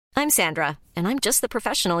I'm Sandra, and I'm just the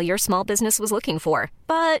professional your small business was looking for.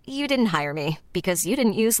 But you didn't hire me because you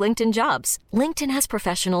didn't use LinkedIn Jobs. LinkedIn has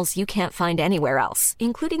professionals you can't find anywhere else,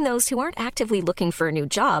 including those who aren't actively looking for a new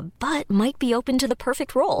job, but might be open to the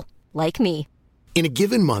perfect role, like me. In a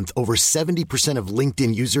given month, over 70% of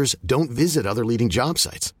LinkedIn users don't visit other leading job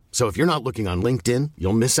sites. So if you're not looking on LinkedIn,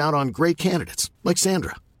 you'll miss out on great candidates like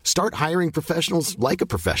Sandra. Start hiring professionals like a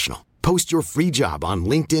professional. Post your free job on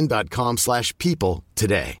linkedin.com/people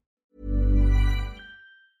today.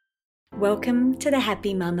 Welcome to the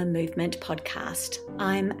Happy Mama Movement podcast.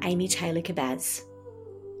 I'm Amy Taylor-Kabaz.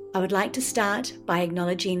 I would like to start by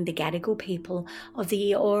acknowledging the Gadigal people of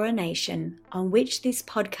the Eora Nation on which this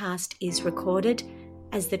podcast is recorded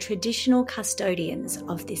as the traditional custodians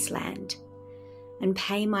of this land, and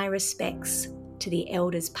pay my respects to the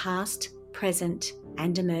elders past, present,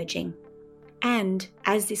 and emerging. And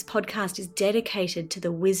as this podcast is dedicated to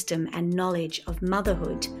the wisdom and knowledge of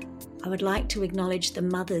motherhood, I would like to acknowledge the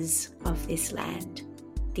mothers of this land,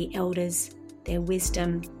 the elders, their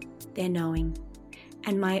wisdom, their knowing,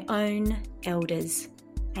 and my own elders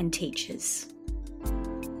and teachers.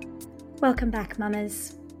 Welcome back,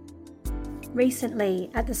 mamas. Recently,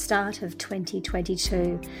 at the start of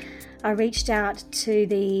 2022, I reached out to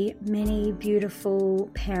the many beautiful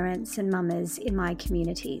parents and mamas in my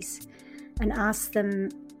communities and asked them,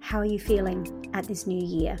 how are you feeling at this new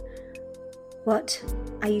year? What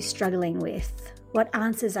are you struggling with? What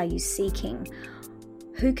answers are you seeking?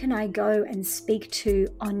 Who can I go and speak to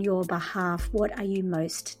on your behalf? What are you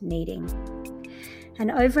most needing?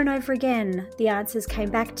 And over again, the answers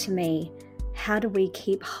came back to me. How do we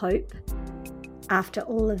keep hope after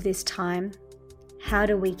all of this time? How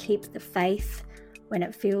do we keep the faith when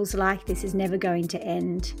it feels like this is never going to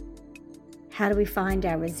end? How do we find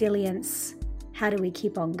our resilience? How do we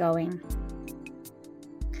keep on going?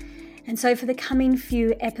 And so for the coming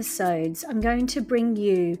few episodes, I'm going to bring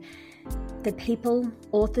you the people,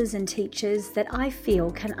 authors and teachers that I feel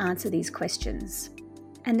can answer these questions.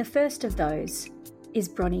 And the first of those is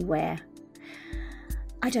Bronnie Ware.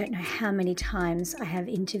 I don't know how many times I have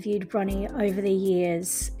interviewed Bronnie over the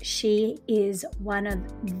years. She is one of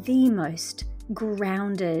the most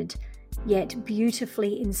grounded yet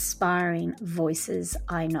beautifully inspiring voices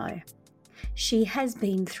I know. She has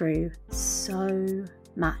been through so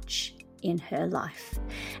much in her life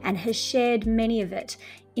and has shared many of it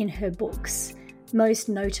in her books, most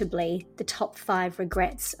notably The Top 5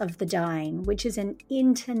 Regrets of the Dying, which is an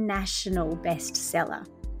international bestseller.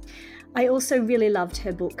 I also really loved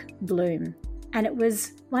her book, Bloom, and it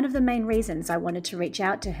was one of the main reasons I wanted to reach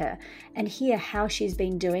out to her and hear how she's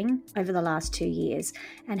been doing over the last 2 years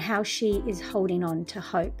and how she is holding on to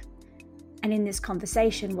hope. And in this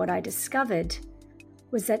conversation, what I discovered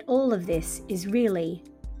was that all of this is really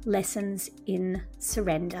lessons in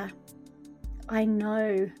surrender. I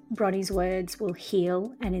know Bronnie's words will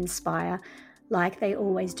heal and inspire like they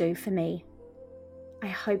always do for me. I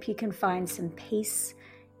hope you can find some peace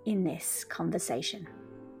in this conversation.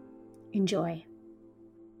 Enjoy.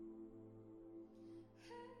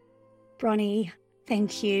 Bronnie,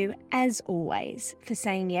 thank you as always for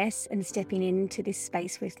saying yes and stepping into this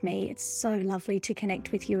space with me. It's so lovely to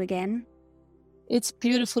connect with you again. It's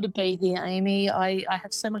beautiful to be here, Amy. I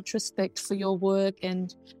have so much respect for your work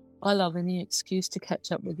and I love any excuse to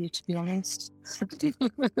catch up with you, to be honest.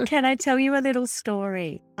 Can I tell you a little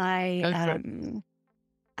story? I've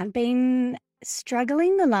been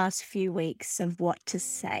struggling the last few weeks of what to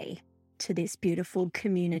say to this beautiful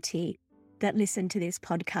community that listen to this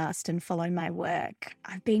podcast and follow my work.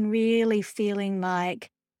 I've been really feeling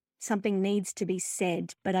like something needs to be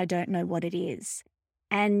said, but I don't know what it is.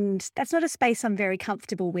 And that's not a space I'm very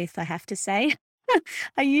comfortable with, I have to say.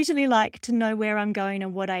 I usually like to know where I'm going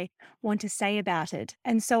and what I want to say about it.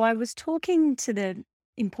 And so I was talking to the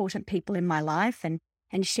important people in my life and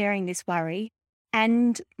sharing this worry.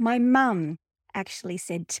 And my mum actually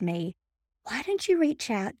said to me, why don't you reach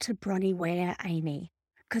out to Bronnie Ware, Amy?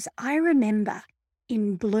 Because I remember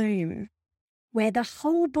in Bloom, where the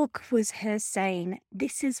whole book was her saying,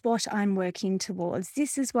 this is what I'm working towards.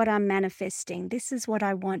 This is what I'm manifesting. This is what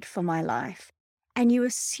I want for my life. And you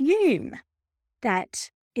assume that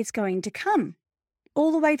it's going to come.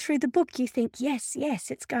 All the way through the book, you think, yes,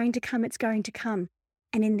 it's going to come, it's going to come.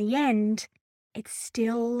 And in the end, it's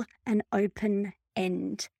still an open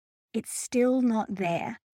end. It's still not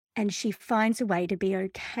there. And she finds a way to be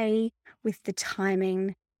okay with the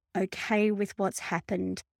timing, okay with what's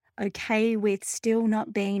happened, okay with still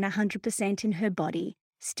not being 100% in her body,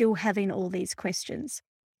 still having all these questions.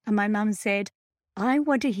 And my mum said, I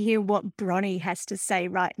want to hear what Bronnie has to say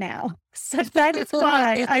right now. So that is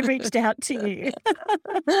why I reached out to you.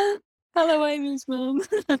 Hello, Amy's mum.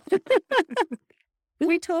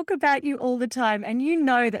 We talk about you all the time, and you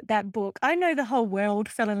know that book, I know the whole world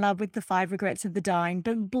fell in love with The 5 Regrets of the Dying,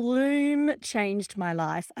 but Bloom changed my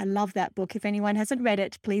life. I love that book. If anyone hasn't read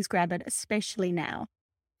it, please grab it, especially now.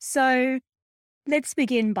 So let's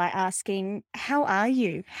begin by asking, how are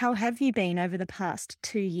you? How have you been over the past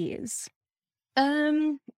 2 years?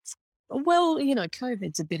 Well,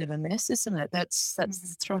 COVID's a bit of a mess, isn't it? That's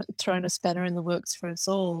thrown a spanner in the works for us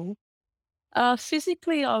all.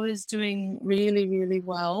 Physically, I was doing really, really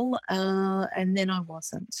well, and then I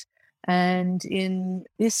wasn't. And in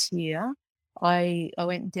this year, I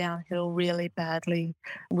went downhill really badly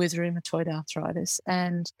with rheumatoid arthritis.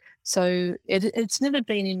 And so it's never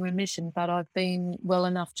been in remission, but I've been well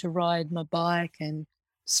enough to ride my bike and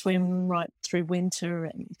swim right through winter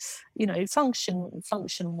and,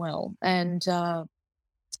 function well. And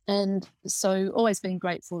so always been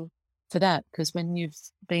grateful for that, because when you've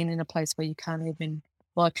been in a place where you can't even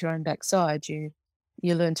wipe your own backside, you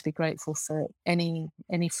learn to be grateful for any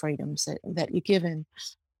freedoms that you're given.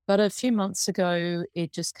 But a few months ago,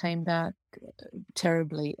 it just came back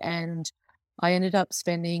terribly, and I ended up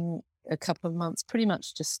spending a couple of months pretty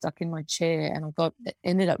much just stuck in my chair, and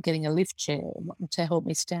ended up getting a lift chair to help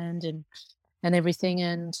me stand and everything.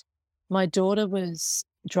 And my daughter was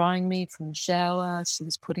drying me from the shower. She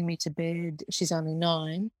was putting me to bed. She's only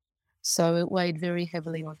 9. So it weighed very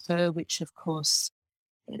heavily on her, which of course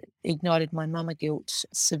ignited my mama guilt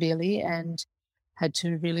severely, and had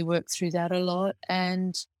to really work through that a lot.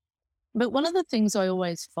 But one of the things I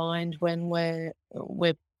always find when we're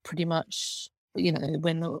pretty much,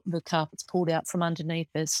 when the carpet's pulled out from underneath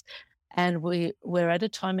us, and we're at a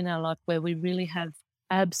time in our life where we really have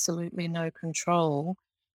absolutely no control.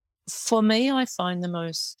 For me, I find the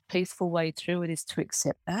most peaceful way through it is to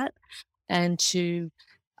accept that, and to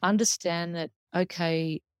understand that,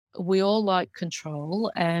 okay, we all like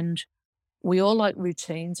control, and we all like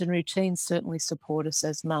routines, and routines certainly support us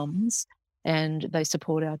as mums, and they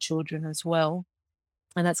support our children as well.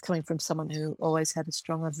 And that's coming from someone who always had a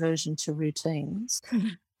strong aversion to routines.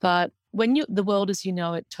 But when the world as you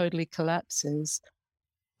know it totally collapses,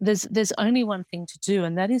 there's only one thing to do,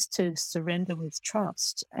 and that is to surrender with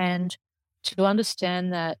trust, and to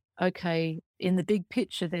understand that, okay, in the big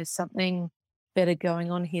picture, there's something better going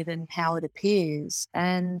on here than how it appears.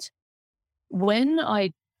 And when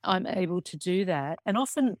I'm able to do that, and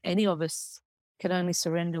often any of us can only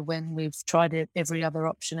surrender when we've tried every other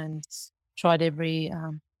option and tried every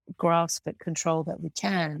grasp at control that we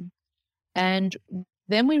can. And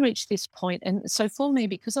then we reach this point. And so for me,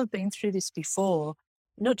 because I've been through this before,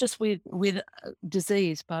 not just with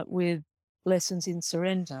disease, but with lessons in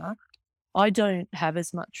surrender, I don't have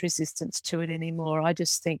as much resistance to it anymore. I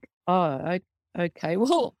just think, oh, okay,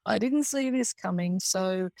 well, I didn't see this coming.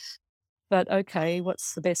 So, but okay,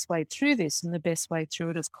 what's the best way through this? And the best way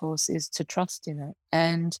through it, of course, is to trust in it.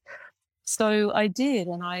 And so I did,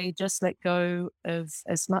 and I just let go of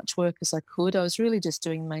as much work as I could. I was really just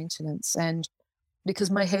doing maintenance, and because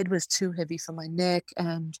my head was too heavy for my neck,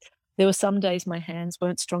 and there were some days my hands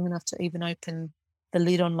weren't strong enough to even open the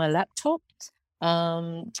lid on my laptop.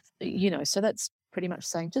 So that's pretty much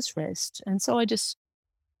saying just rest. And so I just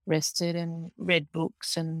rested and read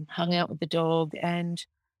books and hung out with the dog, and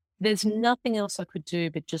there's nothing else I could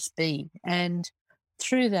do but just be. And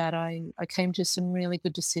through that, I came to some really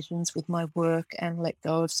good decisions with my work, and let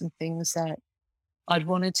go of some things that I'd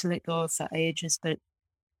wanted to let go of for ages, but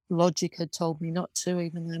logic had told me not to,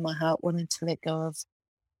 even though my heart wanted to let go of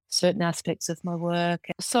certain aspects of my work.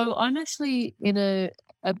 So I'm actually in a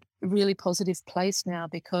really positive place now,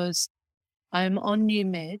 because I'm on new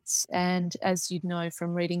meds. And as you know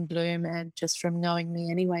from reading Bloom, and just from knowing me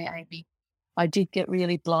anyway, Amy, I did get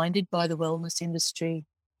really blinded by the wellness industry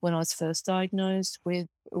when I was first diagnosed with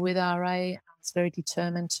RA. I was very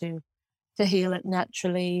determined to heal it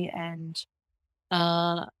naturally. And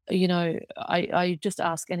I just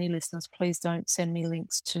ask any listeners, please don't send me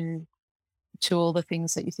links to all the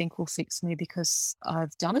things that you think will fix me, because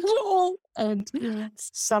I've done it all. And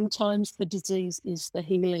sometimes the disease is the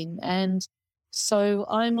healing. And so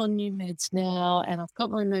I'm on new meds now, and I've got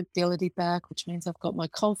my mobility back, which means I've got my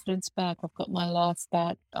confidence back. I've got my life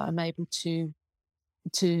back. I'm able to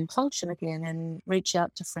function again, and reach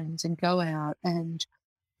out to friends, and go out, and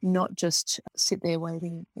not just sit there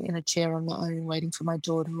waiting in a chair on my own, waiting for my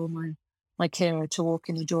daughter or my carer to walk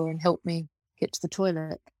in the door and help me get to the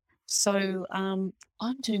toilet. So I'm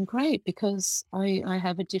doing great, because I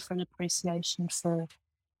have a different appreciation for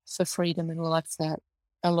freedom in life that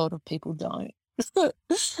a lot of people don't.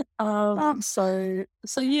 Oh, So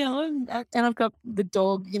yeah, and I've got the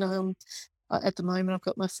dog. At the moment I've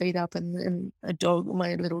got my feet up and a dog,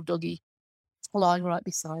 my little doggy, lying right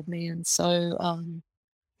beside me, and so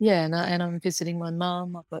yeah, and I'm visiting my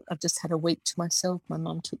mum. I've just had a week to myself. My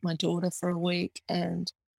mum took my daughter for a week,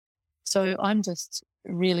 and so I'm just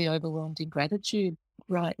really overwhelmed in gratitude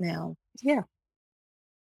right now. Yeah.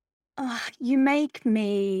 you make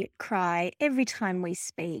me cry every time we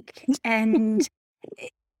speak. And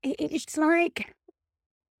it's like,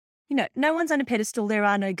 no one's on a pedestal, there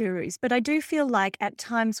are no gurus. But I do feel like at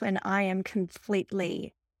times when I am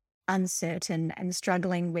completely uncertain and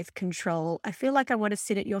struggling with control, I feel like I want to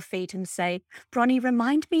sit at your feet and say, Bronnie,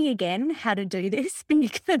 remind me again how to do this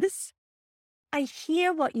because I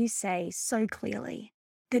hear what you say so clearly,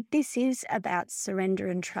 that this is about surrender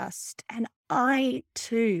and trust. And I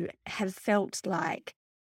too have felt like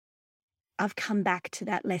I've come back to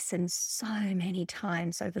that lesson so many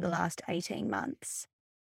times over the last 18 months.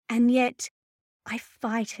 And yet I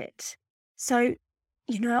fight it. So,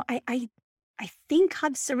 I think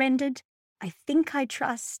I've surrendered. I think I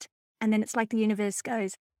trust. And then it's like the universe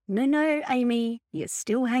goes, no, no, Amy, you're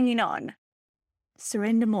still hanging on.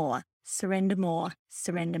 Surrender more, surrender more,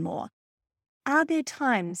 surrender more. Are there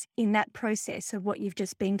times in that process of what you've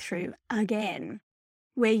just been through again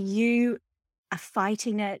where you are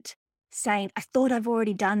fighting it, saying, I thought I've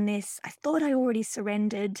already done this. I thought I already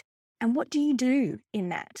surrendered. And what do you do in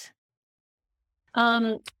that?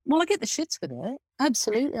 Well, I get the shits with it.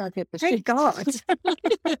 Absolutely, I get the Thank shits. God.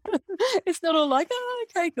 It's not all like, oh,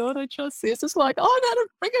 okay, God, I trust this. It's like, oh,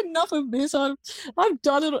 I've had enough of this. I've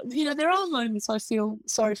done it. There are moments I feel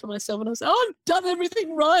sorry for myself, and I say, oh, I've done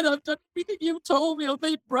everything right. I've done everything you've told me. I've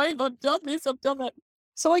been brave. I've done this. I've done that.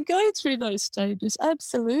 So I go through those stages,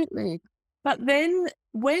 absolutely. But then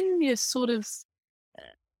when you sort of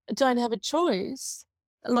don't have a choice,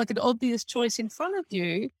 like an obvious choice in front of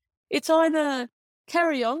you, it's either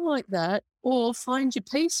carry on like that or find your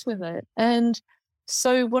peace with it. And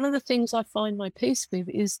so one of the things I find my peace with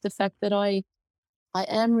is the fact that I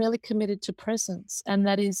am really committed to presence. And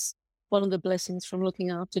that is one of the blessings from looking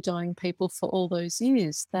after dying people for all those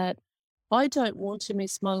years, that I don't want to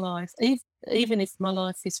miss my life, even if my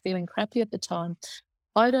life is feeling crappy at the time.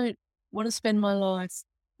 I don't want to spend my life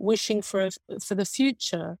wishing for the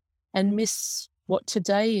future and miss what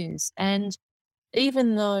today is. And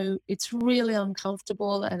even though it's really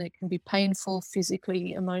uncomfortable and it can be painful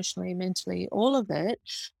physically, emotionally, mentally, all of it,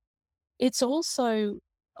 it's also,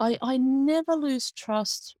 I never lose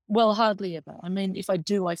trust. Well, hardly ever. I mean, if I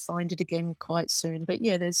do, I find it again quite soon. But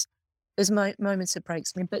yeah, there's moments it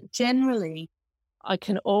breaks me. But generally, I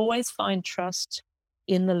can always find trust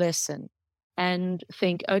in the lesson and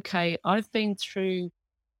think, okay, I've been through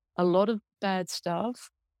a lot of bad stuff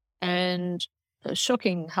and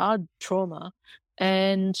shocking, hard trauma,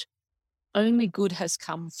 and only good has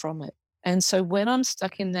come from it. And so when I'm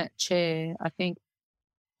stuck in that chair, I think,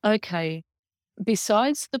 okay,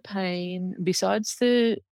 besides the pain, besides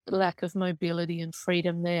the lack of mobility and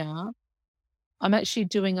freedom there, I'm actually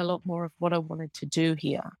doing a lot more of what I wanted to do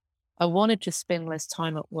here. I wanted to spend less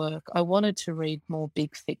time at work. I wanted to read more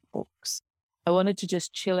big, thick books. I wanted to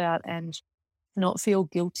just chill out and not feel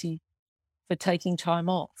guilty for taking time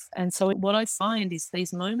off. And so what I find is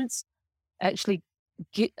these moments actually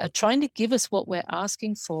are trying to give us what we're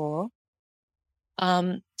asking for,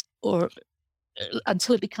 or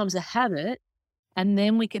until it becomes a habit, and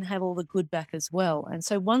then we can have all the good back as well. And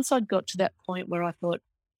so once I'd got to that point where I thought,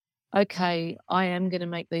 okay, I am going to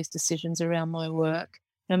make these decisions around my work,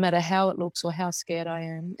 no matter how it looks or how scared I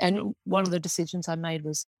am. And one of the decisions I made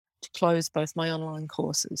was to close both my online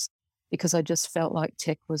courses because I just felt like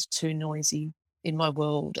tech was too noisy in my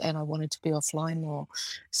world and I wanted to be offline more.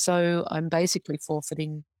 So I'm basically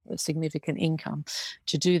forfeiting a significant income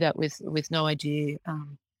to do that with no idea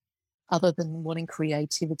other than wanting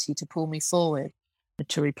creativity to pull me forward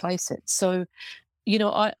to replace it. So,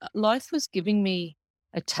 life was giving me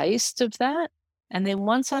a taste of that. And then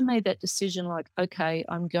once I made that decision, like, okay,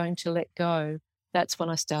 I'm going to let go, that's when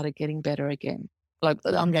I started getting better again. Like,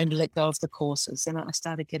 I'm going to let go of the courses, and I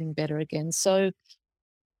started getting better again. So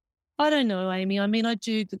I don't know, Amy. I mean, I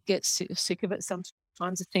do get sick of it sometimes.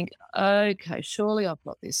 I think, okay, surely I've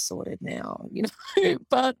got this sorted now,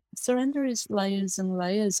 but surrender is layers and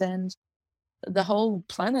layers, and the whole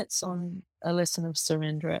planet's on a lesson of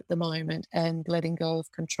surrender at the moment and letting go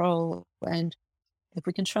of control. And if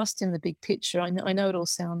we can trust in the big picture, I know it all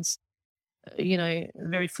sounds,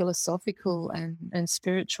 very philosophical and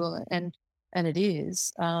spiritual, and it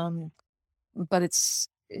is, but it's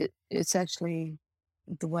actually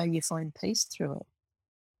the way you find peace through it.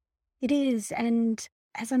 It is. And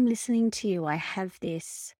as I'm listening to you, I have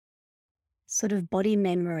this sort of body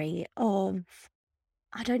memory of,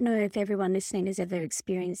 I don't know if everyone listening has ever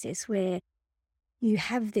experienced this, where you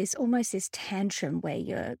have this almost this tantrum where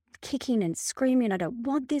you're kicking and screaming, I don't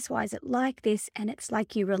want this, why is it like this? And it's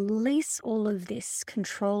like you release all of this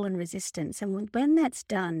control and resistance. And when that's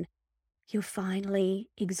done, you're finally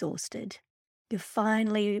exhausted. You're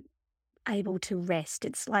finally able to rest.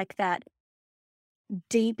 It's like that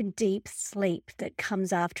deep, deep sleep that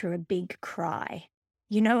comes after a big cry.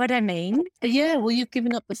 You know what I mean? Yeah, well, you've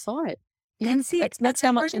given up the fight. Yeah, That's it. that's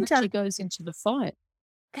how much Surrender. energy goes into the fight.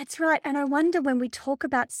 That's right. And I wonder when we talk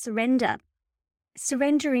about surrender,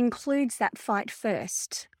 surrender includes that fight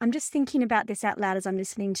first. I'm just thinking about this out loud as I'm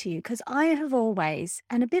listening to you, because I have always,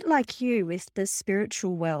 and a bit like you with the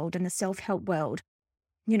spiritual world and the self-help world,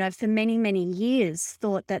 you know, for many, many years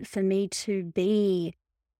thought that for me to be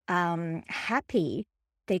happy,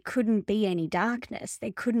 there couldn't be any darkness.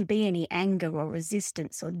 There couldn't be any anger or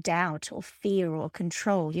resistance or doubt or fear or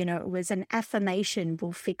control. You know, it was an affirmation,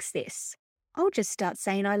 we'll fix this. I'll just start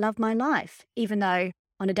saying I love my life, even though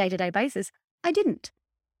on a day-to-day basis, I didn't.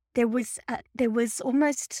 There was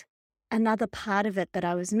almost another part of it that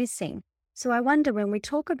I was missing. So I wonder when we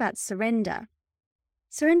talk about surrender,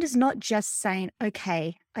 surrender's not just saying,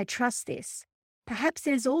 okay, I trust this. Perhaps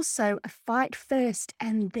there's also a fight first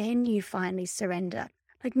and then you finally surrender.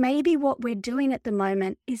 Like maybe what we're doing at the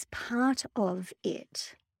moment is part of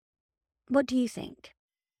it. What do you think?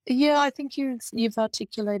 Yeah, I think you've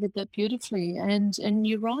articulated that beautifully, and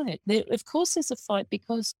you're right. Of course, there's a fight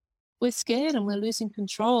because we're scared and we're losing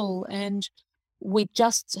control, and we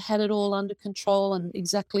just had it all under control and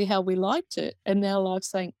exactly how we liked it, and now life's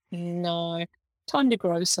saying no, time to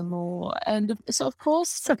grow some more. And so, of course,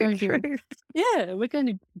 So we're true. we're going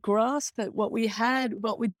to grasp at what we had,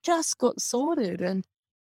 what we just got sorted,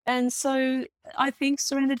 and so I think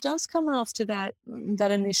surrender does come after that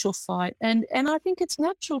initial fight. And I think it's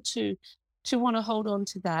natural to want to hold on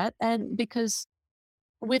to that. And because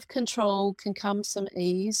with control can come some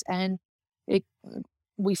ease, and it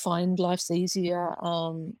we find life's easier.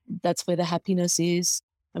 That's where the happiness is.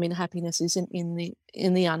 I mean, happiness isn't in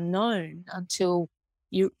the unknown until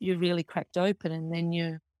you really cracked open, and then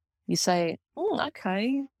you say, oh,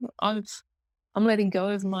 okay, I'm letting go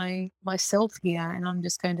of myself here, and I'm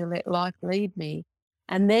just going to let life lead me.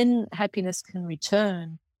 And then happiness can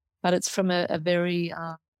return, but it's from a very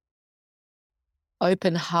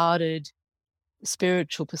open-hearted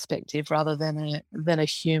spiritual perspective rather than a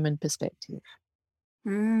human perspective.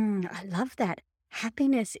 I love that.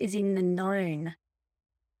 Happiness is in the known.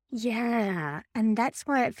 Yeah. And that's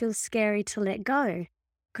why it feels scary to let go,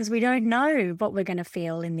 because we don't know what we're going to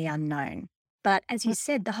feel in the unknown. But as you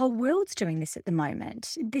said, the whole world's doing this at the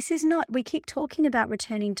moment. This is not, we keep talking about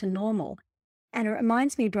returning to normal. And it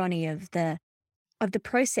reminds me, Bronnie, of the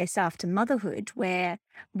process after motherhood, where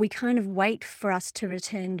we kind of wait for us to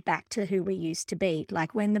return back to who we used to be.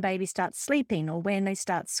 Like when the baby starts sleeping, or when they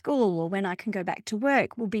start school, or when I can go back to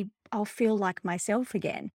work, I'll feel like myself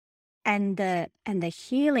again. And the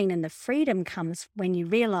healing and the freedom comes when you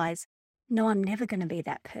realize, no, I'm never going to be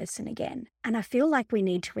that person again. And I feel like we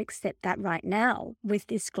need to accept that right now with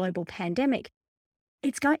this global pandemic.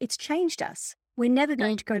 It's changed us. We're never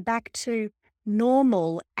going to go back to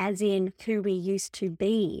normal as in who we used to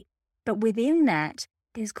be. But within that,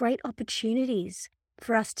 there's great opportunities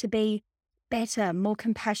for us to be better, more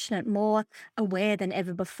compassionate, more aware than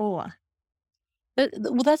ever before.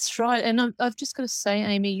 Well, that's right. And I've just got to say,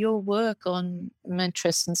 Amy, your work on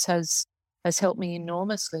matrescence has helped me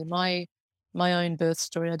enormously. My own birth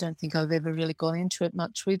story, I don't think I've ever really gone into it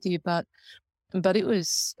much with you, but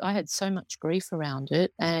I had so much grief around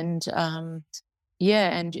it, and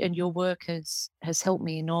and your work has helped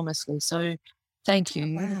me enormously. So thank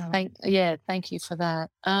you. Wow. Thank you for that.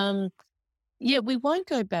 We won't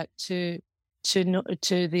go back to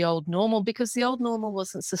the old normal, because the old normal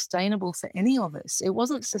wasn't sustainable for any of us. It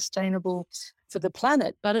wasn't sustainable for the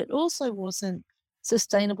planet, but it also wasn't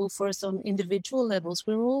sustainable for us on individual levels.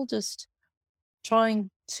 We're all just trying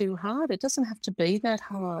too hard. It doesn't have to be that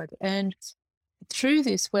hard. And through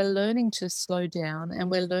this, we're learning to slow down, and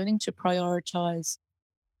we're learning to prioritize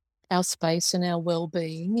our space and our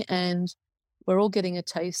well-being. And we're all getting a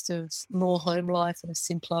taste of more home life and a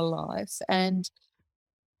simpler life. And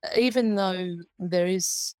even though there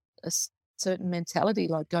is a certain mentality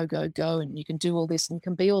like go, go, go, and you can do all this and you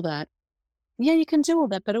can be all that. Yeah, you can do all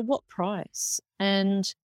that, but at what price?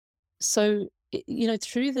 And so,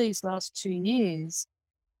 through these last 2 years,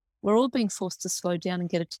 we're all being forced to slow down and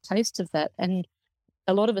get a taste of that. And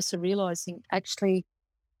a lot of us are realizing, actually,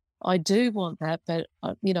 I do want that, but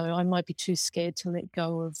I might be too scared to let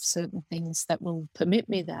go of certain things that will permit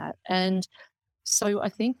me that. And so I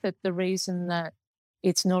think that the reason that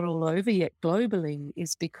it's not all over yet globally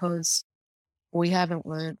is because we haven't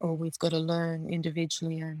learned, or we've got to learn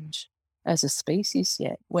individually and as a species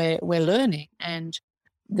yet. We're learning, and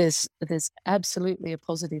there's absolutely a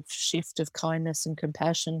positive shift of kindness and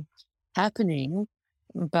compassion happening,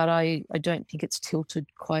 but I don't think it's tilted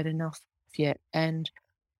quite enough yet. And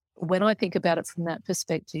when I think about it from that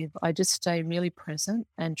perspective, I just stay really present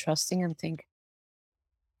and trusting and think,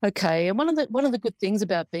 okay. And one of the good things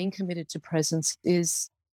about being committed to presence is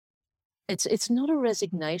it's not a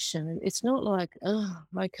resignation. It's not like, oh,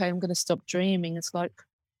 okay, I'm going to stop dreaming. It's like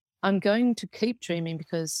I'm going to keep dreaming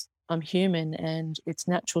because I'm human and it's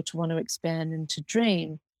natural to want to expand and to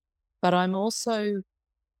dream. But I'm also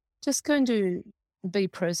just going to be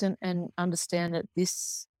present and understand that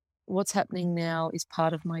what's happening now is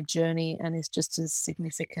part of my journey and is just as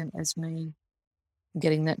significant as me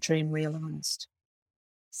getting that dream realized.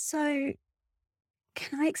 So,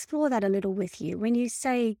 can I explore that a little with you? When you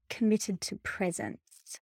say committed to presence,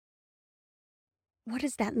 what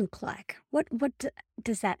does that look like?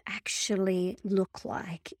 Does that actually look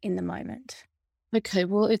like in the moment? Okay,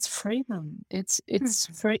 well, it's freedom. It's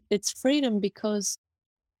freedom because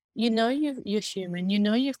you're human.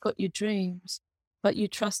 You've got your dreams, but you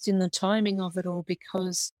trust in the timing of it all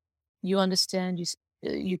because you understand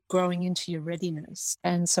you're growing into your readiness,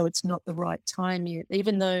 and so it's not the right time yet.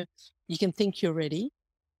 Even though you can think you're ready,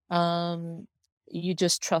 um, you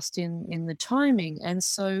just trust in the timing, and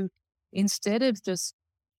so instead of just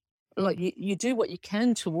like you do what you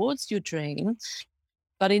can towards your dream,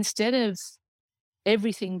 but instead of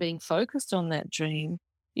everything being focused on that dream,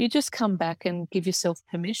 you just come back and give yourself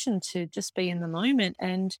permission to just be in the moment.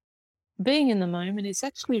 And being in the moment is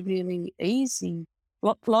actually really easy.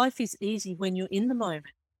 Life is easy when you're in the moment,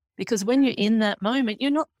 because when you're in that moment, you're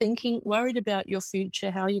not worried about your future,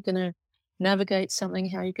 how you're going to navigate something,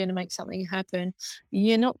 how you're going to make something happen.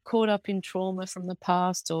 You're not caught up in trauma from the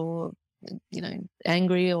past, or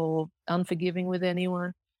angry or unforgiving with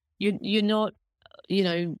anyone. You're not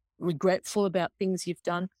regretful about things you've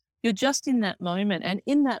done. You're just in that moment. And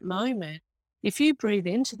in that moment, if you breathe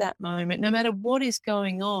into that moment, no matter what is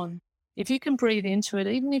going on, if you can breathe into it,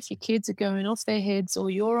 even if your kids are going off their heads or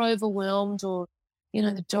you're overwhelmed, or,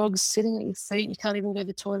 the dog's sitting at your feet, you can't even go to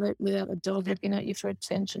the toilet without the dog looking at you for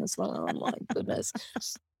attention as well. Oh my goodness.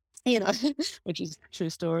 Which is a true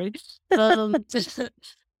story. But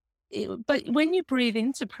when you breathe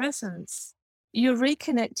into presence, you're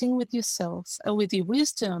reconnecting with yourself or with your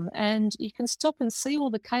wisdom, and you can stop and see all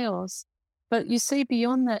the chaos, but you see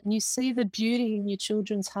beyond that, and you see the beauty in your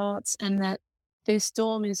children's hearts, and that their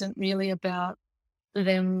storm isn't really about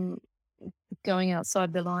them going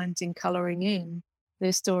outside the lines and colouring in.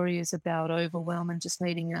 Their story is about overwhelm and just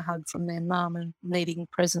needing a hug from their mum and needing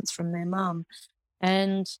presence from their mum.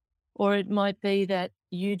 Or it might be that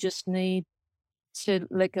you just need to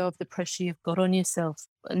let go of the pressure you've got on yourself,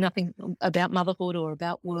 nothing about motherhood or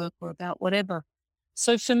about work or about whatever.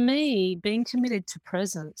 So for me, being committed to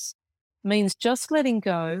presence means just letting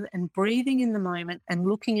go and breathing in the moment and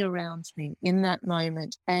looking around me in that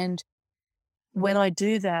moment. And when I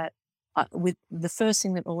do that, with the first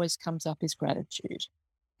thing that always comes up is gratitude.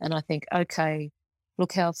 And I think, okay,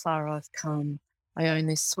 look how far I've come. I own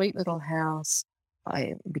this sweet little house.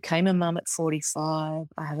 I became a mum at 45.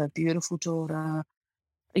 I have a beautiful daughter.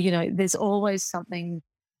 There's always something.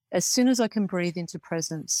 As soon as I can breathe into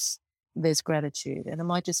presence, there's gratitude. And it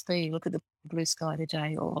might just be, look at the blue sky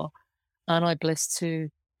today, or aren't I blessed to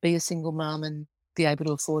be a single mum and be able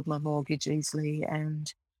to afford my mortgage easily,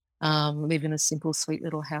 and live in a simple, sweet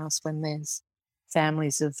little house when there's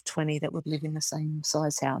families of 20 that would live in the same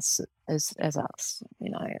size house as us,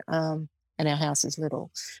 and our house is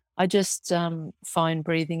little. I just find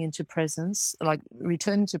breathing into presence, like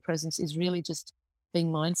returning to presence, is really just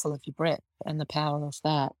being mindful of your breath and the power of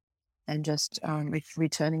that, and just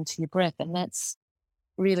returning to your breath. And that's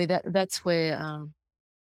really that's where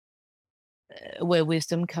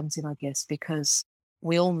wisdom comes in, I guess, because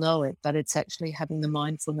we all know it, but it's actually having the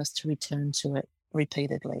mindfulness to return to it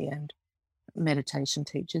repeatedly. And meditation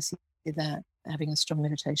teaches you that, having a strong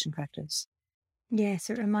meditation practice. Yes,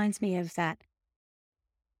 it reminds me of that.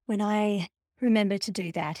 When I remember to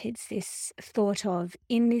do that, it's this thought of,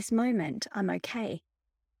 in this moment, I'm okay.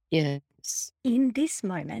 Yes. In this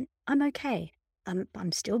moment, I'm okay.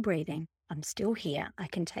 I'm still breathing. I'm still here. I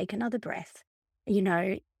can take another breath.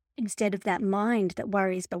 Instead of that mind that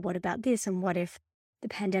worries, but what about this? And what if the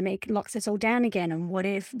pandemic locks us all down again? And what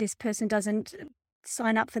if this person doesn't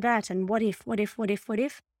sign up for that? And what if?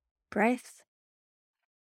 breath.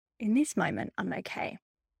 In this moment, I'm okay.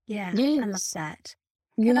 Yeah, I love Yes. that.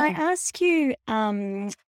 Can I Yeah. ask you,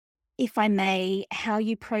 if I may, how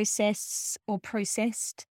you process or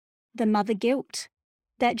processed the mother guilt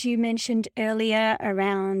that you mentioned earlier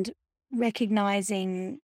around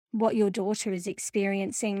recognizing what your daughter is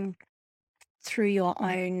experiencing through your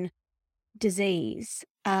own disease?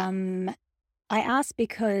 I ask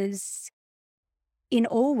because in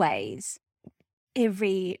all ways,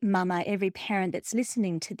 every mama, every parent that's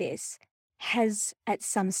listening to this has at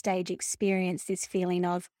some stage experienced this feeling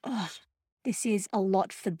of, oh, this is a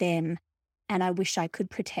lot for them and I wish I could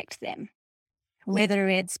protect them. Whether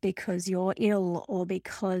it's because you're ill or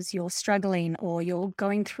because you're struggling or you're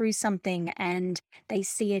going through something and they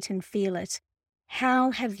see it and feel it.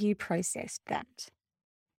 How have you processed that?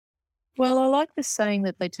 Well, I like the saying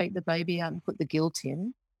that they take the baby out and put the guilt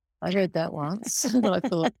in. I heard that once, and I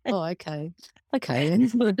thought, oh, okay,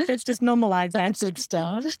 then. Let's just normalize that. That's a good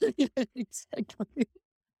start. Yeah, exactly.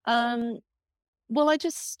 Um, well, I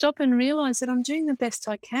just stop and realize that I'm doing the best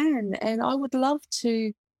I can, and I would love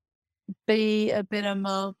to be a better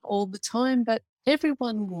mum all the time, but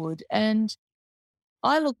everyone would. And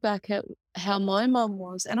I look back at how my mum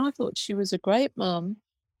was, and I thought she was a great mum,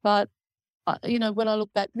 but when I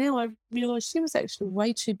look back now, I realize she was actually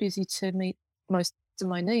way too busy to meet most of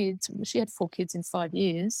my needs. She had 4 kids in 5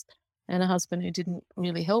 years and a husband who didn't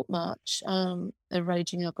really help much, a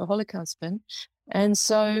raging alcoholic husband. And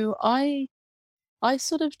so I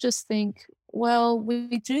sort of just think, well,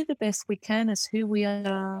 we do the best we can as who we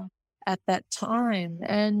are at that time.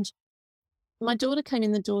 And my daughter came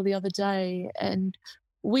in the door the other day and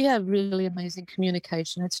we have really amazing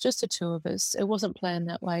communication. It's just the 2 of us. It wasn't planned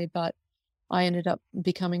that way, but I ended up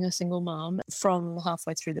becoming a single mom from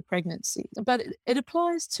halfway through the pregnancy. But it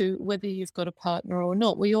applies to whether you've got a partner or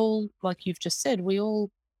not. We all, like you've just said, we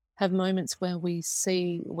all have moments where we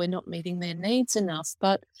see we're not meeting their needs enough.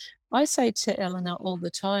 But I say to Eleanor all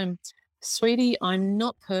the time, sweetie, I'm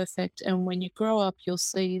not perfect. And when you grow up,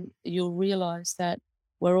 you'll realize that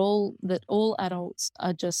all adults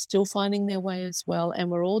are just still finding their way as well. And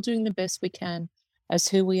we're all doing the best we can as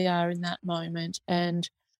who we are in that moment. And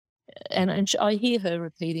I hear her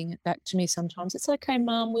repeating it back to me sometimes. It's okay,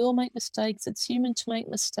 Mum. We all make mistakes. It's human to make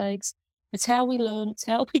mistakes. It's how we learn. It's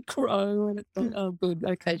how we grow. And it's like, oh, good.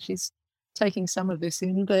 Okay, she's taking some of this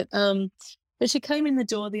in. But she came in the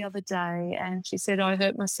door the other day and she said, I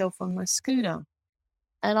hurt myself on my scooter.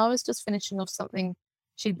 And I was just finishing off something.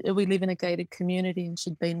 We live in a gated community and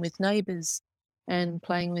she'd been with neighbours and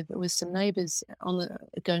playing with some neighbours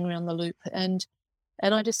going around the loop.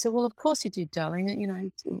 And I just said, well, of course you did,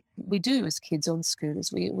 darling. We do as kids on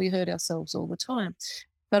scooters. We hurt ourselves all the time.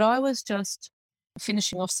 But I was just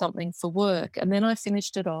finishing off something for work. And then I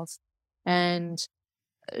finished it off and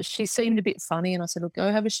she seemed a bit funny. And I said, look,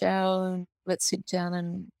 go have a shower and let's sit down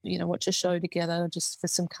and, watch a show together just for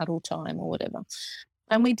some cuddle time or whatever.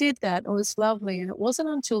 And we did that. It was lovely. And it wasn't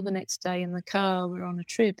until the next day in the car, we were on a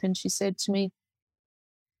trip, and she said to me,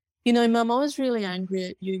 Mum, I was really angry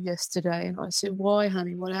at you yesterday. And I said, why,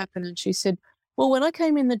 honey? What happened? And she said, well, when I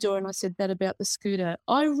came in the door and I said that about the scooter,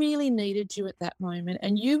 I really needed you at that moment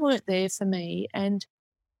and you weren't there for me. And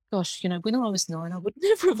gosh, when I was 9, I would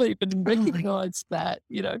never have even recognised that,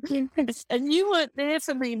 Yes. and you weren't there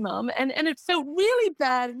for me, Mum. And it felt really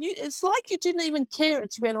bad. And it's like you didn't even care.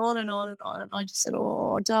 And she went on and on and on. And I just said,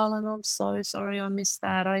 oh, darling, I'm so sorry. I missed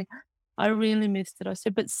that. I really missed it. I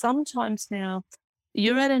said, but sometimes now,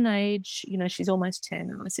 you're at an age, she's almost 10.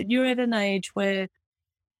 And I said, you're at an age where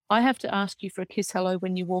I have to ask you for a kiss hello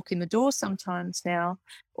when you walk in the door sometimes now,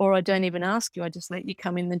 or I don't even ask you. I just let you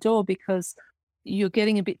come in the door because you're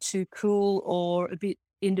getting a bit too cool or a bit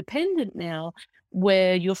independent now,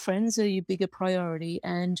 where your friends are your bigger priority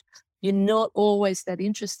and you're not always that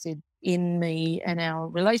interested in me and our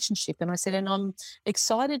relationship. And I said, and I'm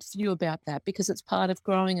excited for you about that because it's part of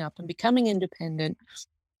growing up and becoming independent.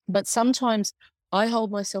 But sometimes I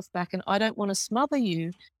hold myself back and I don't want to smother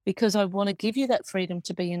you because I want to give you that freedom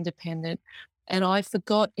to be independent. And I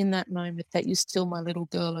forgot in that moment that you're still my little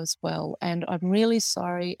girl as well. And I'm really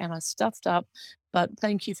sorry and I stuffed up, but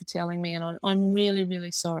thank you for telling me. And I'm really,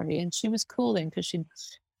 really sorry. And she was cool then because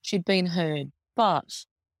she'd been heard. But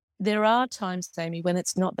there are times, Amy, when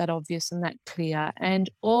it's not that obvious and that clear. And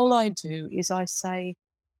all I do is I say,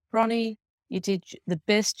 Bronnie, you did the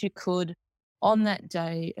best you could on that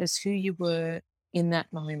day as who you were in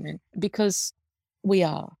that moment, because we're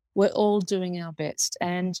all doing our best.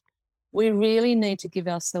 And we really need to give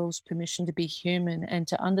ourselves permission to be human and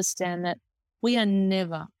to understand that we are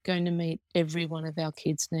never going to meet every one of our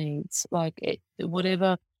kids' needs.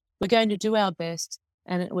 Whatever, we're going to do our best,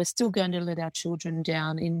 and we're still going to let our children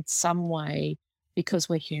down in some way because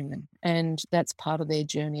we're human, and that's part of their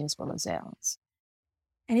journey as well as ours.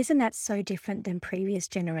 And isn't that so different than previous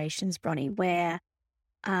generations, Bronnie, where,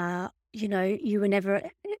 you were never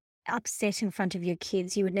upset in front of your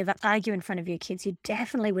kids. You would never argue in front of your kids. You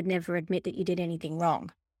definitely would never admit that you did anything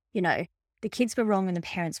wrong. The kids were wrong and the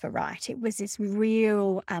parents were right. It was this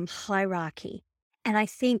real hierarchy. And I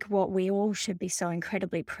think what we all should be so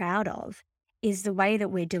incredibly proud of is the way that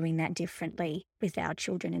we're doing that differently with our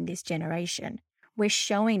children in this generation. We're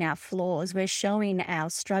showing our flaws. We're showing our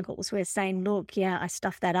struggles. We're saying, look, yeah, I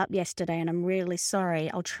stuffed that up yesterday and I'm really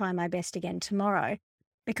sorry. I'll try my best again tomorrow.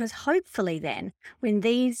 Because hopefully then, when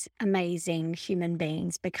these amazing human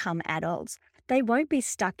beings become adults, they won't be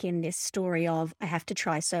stuck in this story of, I have to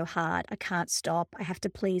try so hard, I can't stop, I have to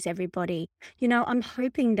please everybody. I'm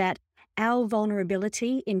hoping that our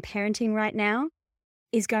vulnerability in parenting right now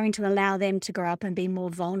is going to allow them to grow up and be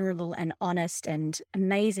more vulnerable and honest and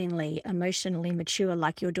amazingly emotionally mature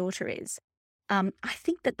like your daughter is. I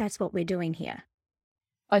think that that's what we're doing here.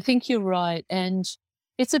 I think you're right. And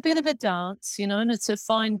it's a bit of a dance, and it's a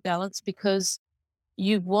fine balance, because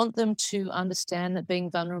you want them to understand that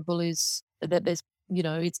being vulnerable is that there's,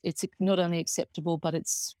 it's not only acceptable, but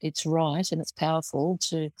it's right and it's powerful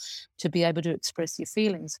to be able to express your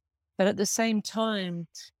feelings. But at the same time,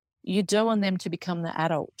 you don't want them to become the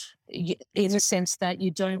adult, in the sense that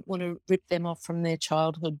you don't want to rip them off from their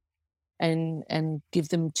childhood and give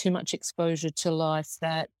them too much exposure to life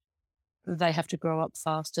that they have to grow up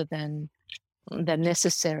faster than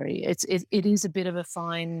necessary. It is a bit of a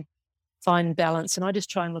fine balance, and I just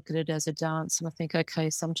try and look at it as a dance. And I think,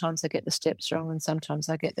 okay, sometimes I get the steps wrong, and sometimes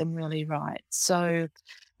I get them really right. So,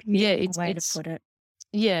 yeah, it's way to put it.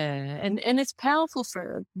 Yeah, and it's powerful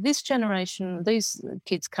for this generation. These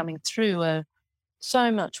kids coming through are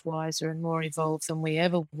so much wiser and more evolved than we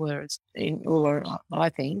ever were, or I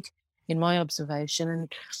think, in my observation.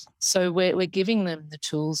 And so we're giving them the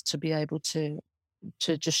tools to be able to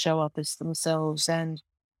just show up as themselves. And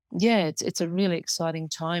yeah, it's a really exciting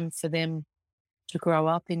time for them to grow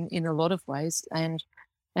up in a lot of ways. And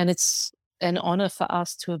it's an honor for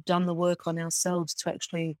us to have done the work on ourselves to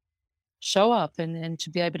actually show up and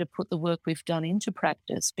to be able to put the work we've done into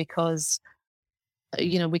practice, because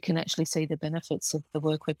we can actually see the benefits of the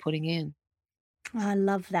work we're putting in. I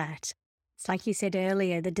love that. It's like you said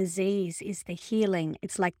earlier, the disease is the healing.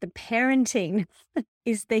 It's like the parenting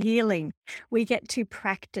is the healing. We get to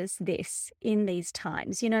practice this in these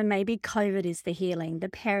times. Maybe COVID is the healing, the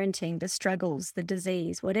parenting, the struggles, the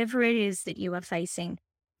disease, whatever it is that you are facing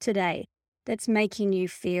today that's making you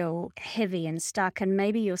feel heavy and stuck, and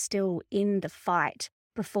maybe you're still in the fight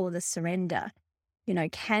before the surrender.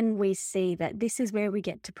 Can we see that this is where we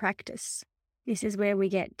get to practice? This is where we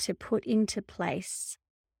get to put into place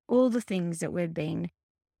all the things that we've been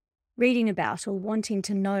reading about or wanting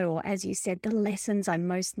to know, or as you said, the lessons I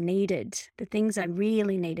most needed, the things I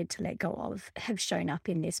really needed to let go of, have shown up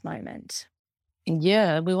in this moment.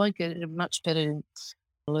 Yeah, we won't get a much better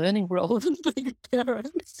learning role than being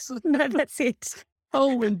parents. No, that's it.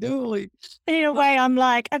 Oh, and dooley. In a way, I'm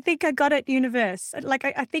like, I think I got it, universe. Like,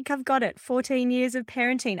 I think I've got it. 14 years of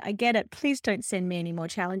parenting. I get it. Please don't send me any more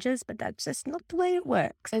challenges, but that's just not the way it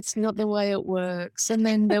works. It's not the way it works. And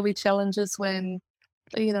then there'll be challenges when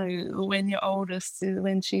your oldest,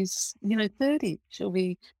 when she's, 30, she'll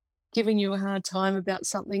be giving you a hard time about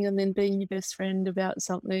something and then being your best friend about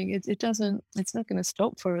something. It's not going to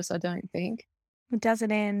stop for us, I don't think. It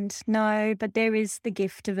doesn't end. No, but there is the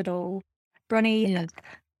gift of it all. Bronnie, Yes.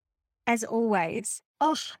 As always,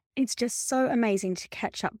 it's just so amazing to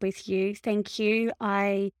catch up with you. Thank you.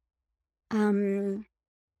 I am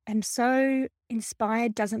so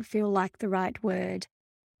inspired, doesn't feel like the right word.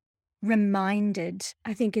 Reminded,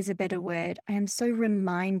 I think, is a better word. I am so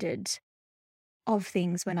reminded of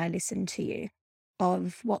things when I listen to you,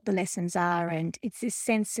 of what the lessons are. And it's this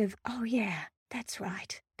sense of, oh yeah, that's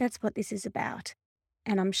right. That's what this is about.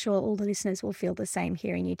 And I'm sure all the listeners will feel the same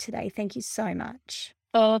hearing you today. Thank you so much.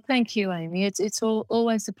 Oh, thank you, Amy. It's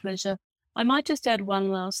always a pleasure. I might just add one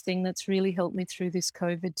last thing that's really helped me through this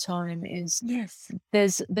COVID time is Yes.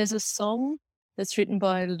 there's a song that's written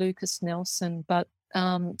by Lucas Nelson, but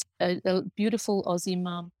a beautiful Aussie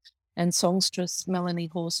mum and songstress, Melanie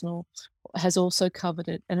Horsnell, has also covered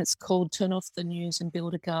it, and it's called Turn Off the News and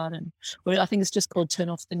Build a Garden. Well, I think it's just called Turn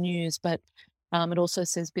Off the News, but it also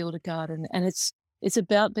says Build a Garden. And it's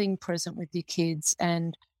about being present with your kids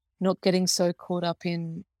and not getting so caught up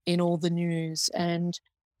in all the news. And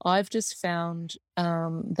I've just found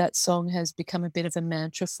that song has become a bit of a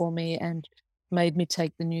mantra for me and made me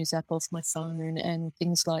take the news app off my phone and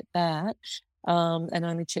things like that. and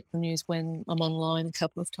only check the news when I'm online a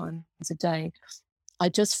couple of times a day. I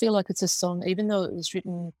just feel like it's a song, even though it was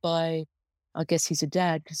written by, I guess he's a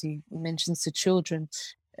dad because he mentions the children.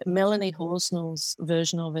 Melanie Horsnell's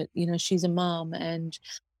version of it, you know, she's a mum and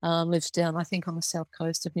lives down, I think, on the south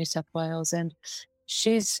coast of New South Wales, and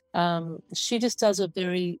she just does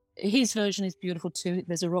his version is beautiful too.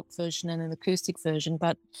 There's a rock version and an acoustic version,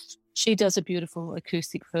 but she does a beautiful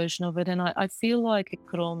acoustic version of it, and I feel like it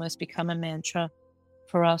could almost become a mantra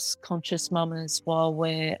for us conscious mamas while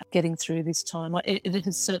we're getting through this time. It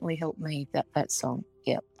has certainly helped me, that song.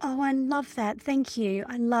 Yeah. Oh, I love that. Thank you.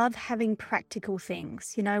 I love having practical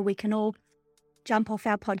things. You know, we can all jump off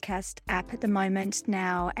our podcast app at the moment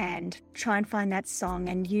now and try and find that song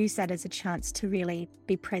and use that as a chance to really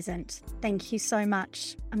be present. Thank you so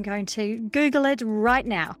much. I'm going to Google it right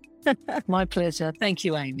now. My pleasure. Thank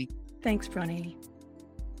you, Amy. Thanks, Bronnie.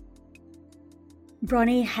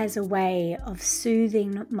 Bronnie has a way of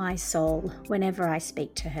soothing my soul whenever I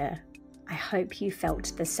speak to her. I hope you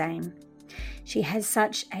felt the same. She has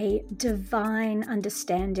such a divine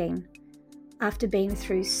understanding after being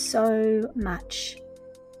through so much.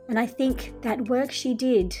 And I think that work she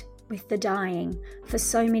did with the dying for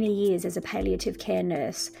so many years as a palliative care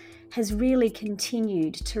nurse has really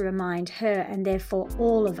continued to remind her, and therefore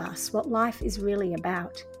all of us, what life is really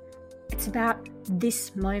about. It's about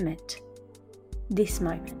this moment. This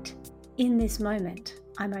moment. In this moment,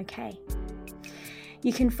 I'm okay.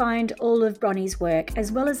 You can find all of Bronnie's work,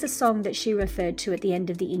 as well as the song that she referred to at the end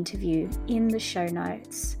of the interview, in the show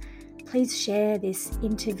notes. Please share this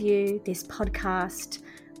interview, this podcast,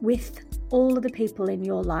 with all of the people in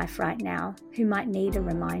your life right now who might need a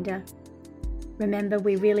reminder. Remember,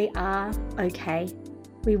 we really are okay.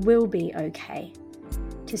 We will be okay.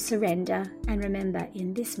 To surrender and remember,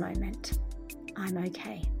 in this moment, I'm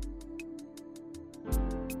okay.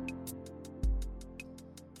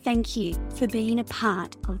 Thank you for being a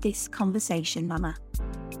part of this conversation, Mama.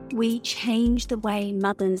 We change the way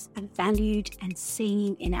mothers are valued and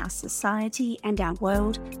seen in our society and our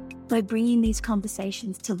world by bringing these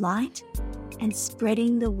conversations to light and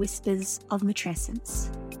spreading the whispers of matrescence.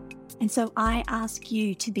 And so I ask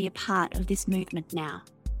you to be a part of this movement now.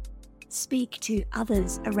 Speak to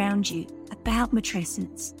others around you about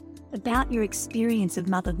matrescence, about your experience of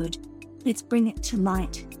motherhood. Let's bring it to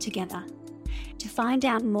light together. To find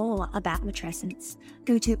out more about matrescence,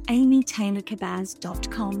 go to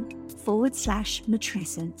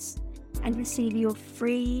amytaylorkabaz.com/matrescence and receive your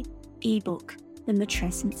free ebook, The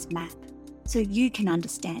Matrescence Map, so you can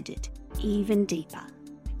understand it even deeper.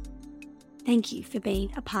 Thank you for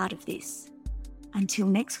being a part of this. Until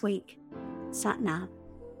next week, Sat Nam.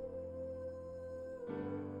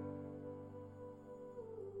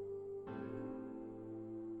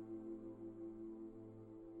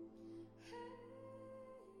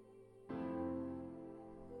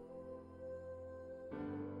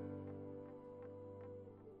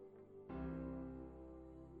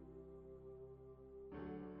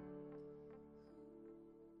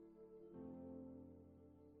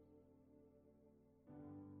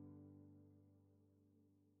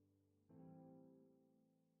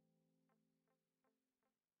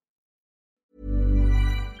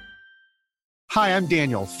 Hi, I'm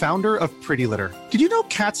Daniel, founder of Pretty Litter. Did you know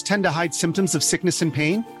cats tend to hide symptoms of sickness and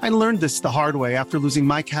pain? I learned this the hard way after losing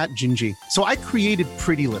my cat, Gingy. So I created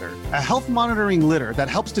Pretty Litter, a health monitoring litter that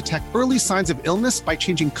helps detect early signs of illness by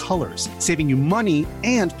changing colors, saving you money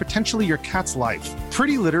and potentially your cat's life.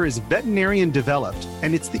 Pretty Litter is veterinarian developed,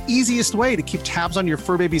 and it's the easiest way to keep tabs on your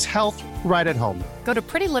fur baby's health right at home. Go to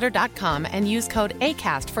prettylitter.com and use code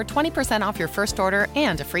ACAST for 20% off your first order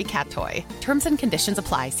and a free cat toy. Terms and conditions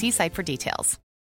apply. See site for details.